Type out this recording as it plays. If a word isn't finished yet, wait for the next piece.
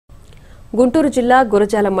గుంటూరు జిల్లా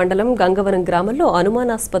గురజాల మండలం గంగవరం గ్రామంలో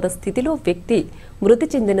అనుమానాస్పద స్థితిలో వ్యక్తి మృతి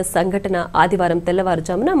చెందిన సంఘటన ఆదివారం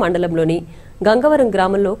తెల్లవారుజామున మండలంలోని గంగవరం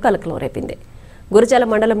గ్రామంలో కలకలం రేపింది. గురజాల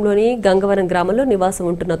మండలంలోని గంగవరం గ్రామంలో నివాసం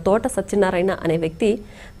ఉంటున్న తోట సత్యనారాయణ అనే వ్యక్తి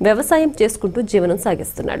వ్యవసాయం చేసుకుంటూ జీవనం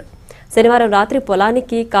సాగిస్తున్నాడు. శనివారం రాత్రి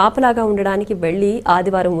పొలానికి కాపలాగా ఉండడానికి వెళ్లి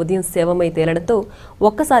ఆదివారం ఉదయం శవమై తేలడంతో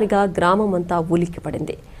ఒక్కసారిగా గ్రామమంతా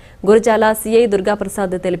ఉలిక్కిపడింది. గురజాల సీఐ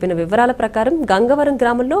దుర్గాప్రసాద్ తెలిపిన వివరాల ప్రకారం గంగవరం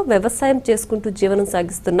గ్రామంలో వ్యవసాయం చేసుకుంటూ జీవనం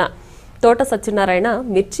సాగిస్తున్న తోట సత్యనారాయణ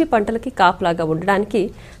మిర్చి పంటలకి కాపలాగా ఉండడానికి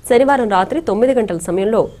శనివారం రాత్రి 9 గంటల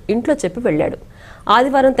సమయంలో ఇంట్లో చెప్పి వెళ్లాడు.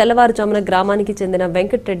 ఆదివారం తెల్లవారుజామున గ్రామానికి చెందిన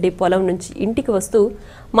వెంకట్రెడ్డి పొలం నుంచి ఇంటికి వస్తూ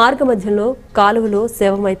మార్గమధ్యంలో కాలువలో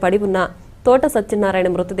శవమై పడి ఉన్న తోట సత్యనారాయణ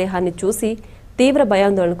మృతదేహాన్ని చూసి తీవ్ర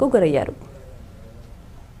భయాందోళనకు గురయ్యారు.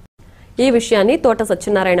 ఈ విషయాన్ని తోట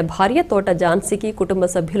సత్యనారాయణ భార్య తోట ఝాన్సీకి కుటుంబ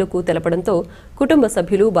సభ్యులకు తెలపడంతో కుటుంబ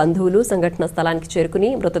సభ్యులు బంధువులు సంఘటన స్థలానికి చేరుకుని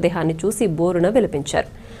మృతదేహాన్ని చూసి బోరున విలపించారు.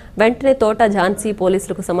 వెంటనే తోట ఝాన్సీ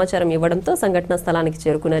పోలీసులకు సమాచారం ఇవ్వడంతో సంఘటన స్థలానికి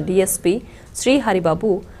చేరుకున్న DSP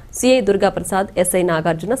Sriharibabu, CI Durgaprasad, SI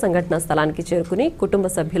Nagarjuna సంఘటన స్థలానికి చేరుకుని కుటుంబ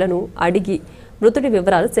సభ్యులను అడిగి మృతుడి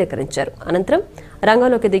వివరాలు సేకరించారు. అనంతరం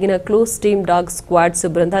రంగంలోకి దిగిన క్లూస్ టీమ్ డాగ్ స్క్వాడ్స్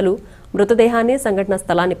బృందాలు మృతదేహాన్ని సంఘటన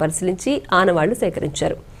స్థలాన్ని పరిశీలించి ఆనవాళ్లు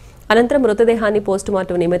సేకరించారు. అనంతరం మృతదేహాన్ని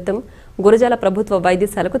పోస్టుమార్టం నిమిత్తం గురజాల ప్రభుత్వ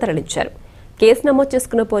వైద్యశాలకు తరలించారు. కేసు నమోదు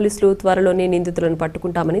చేసుకున్న పోలీసులు త్వరలోనే నిందితులను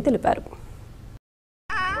పట్టుకుంటామని తెలిపారు.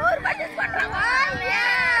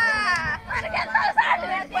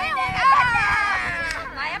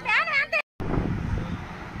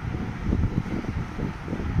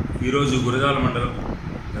 ఈరోజు గురజాల మండలం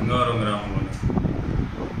గంగవరం గ్రామంలోని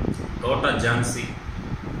తోట ఝాన్సీ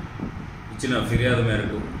ఇచ్చిన ఫిర్యాదు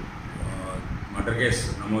మేరకు మర్డర్ కేసు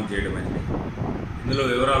నమోదు చేయడం అయింది. ఇందులో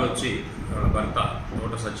వివరాలు వచ్చి వాళ్ళ భర్త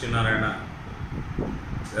తోట సత్యనారాయణ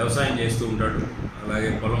వ్యవసాయం చేస్తూ ఉంటాడు. అలాగే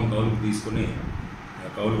పొలం కౌలుకు తీసుకుని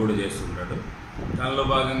కౌలు కూడా చేస్తూ ఉంటాడు. దానిలో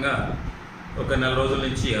భాగంగా ఒక 4 రోజుల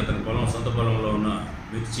నుంచి అతని సొంత పొలంలో ఉన్న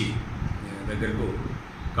మిర్చి దగ్గరకు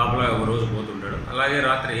కాపలా ఒక రోజు పోతుంటాడు. అలాగే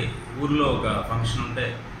రాత్రి ఊర్లో ఒక ఫంక్షన్ ఉంటే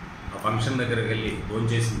ఆ ఫంక్షన్ దగ్గరికి వెళ్ళి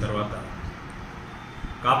భోంచేసిన తర్వాత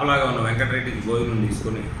కాపలాగా ఉన్న వెంకటరెడ్డికి భోజనం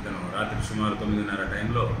తీసుకొని ఇతను రాత్రి సుమారు 9:30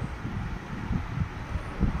 టైంలో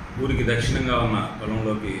ఊరికి దక్షిణంగా ఉన్న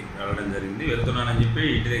పొలంలోకి వెళ్ళడం జరిగింది. వెళ్తున్నానని చెప్పి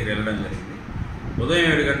ఇంటి దగ్గర వెళ్ళడం జరిగింది. ఉదయం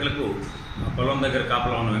 7 గంటలకు ఆ పొలం దగ్గర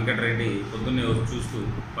కాపలా ఉన్న వెంకటరెడ్డి పొద్దున్నే చూస్తూ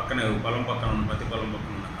పక్కనే పొలం పక్కన ఉన్న ప్రతి పొలం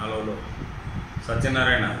పక్కన ఉన్న కాలువలో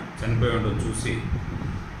సత్యనారాయణ చనిపోయి ఉండడం చూసి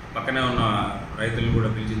పక్కనే ఉన్న రైతులను కూడా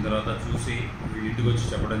పిలిచిన తర్వాత చూసి వీళ్ళ ఇంటికి వచ్చి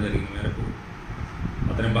చెప్పడం జరిగిన మేరకు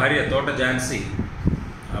అతని భార్య తోట ఝాన్సీ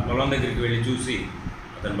ఆ పొలం దగ్గరికి వెళ్ళి చూసి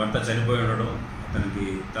అతని భర్త చనిపోయి ఉండడం, అతనికి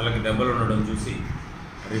తలకి దెబ్బలు ఉండడం చూసి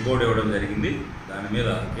రిపోర్ట్ ఇవ్వడం జరిగింది. దాని మీద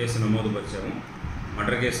case నమోదుపరిచాము.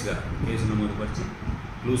 Murder కేసుగా case నమోదుపరిచి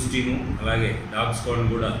clues team అలాగే డాగ్ స్క్వాడ్ను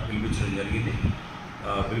కూడా పిలిపించడం జరిగింది.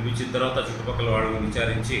 పిలిపించిన తర్వాత చుట్టుపక్కల వాళ్ళని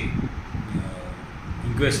విచారించి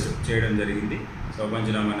ఇంక్వెస్ట్ చేయడం జరిగింది.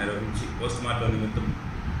 శవపంచనామా నిర్వహించి పోస్టుమార్టం నిమిత్తం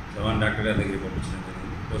శవాన్ని డాక్టర్ గారి దగ్గరికి పంపించడం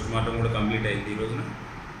జరిగింది. పోస్టుమార్టం కూడా కంప్లీట్ అయింది. ఈ రోజున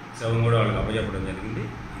శవం కూడా వాళ్ళకి అప్పచెప్పడం జరిగింది.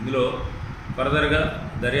 ఇందులో ఫర్దర్గా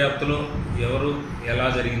దర్యాప్తులో ఎవరు ఎలా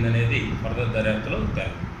జరిగిందనేది ఫర్దర్ దర్యాప్తులో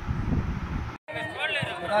తేలి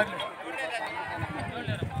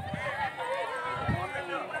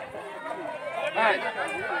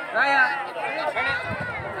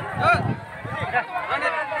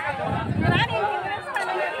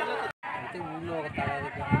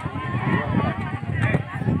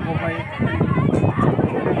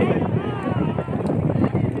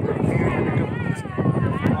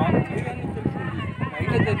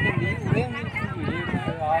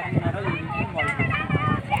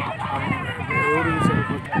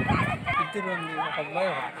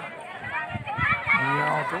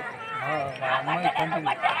అమ్మాయి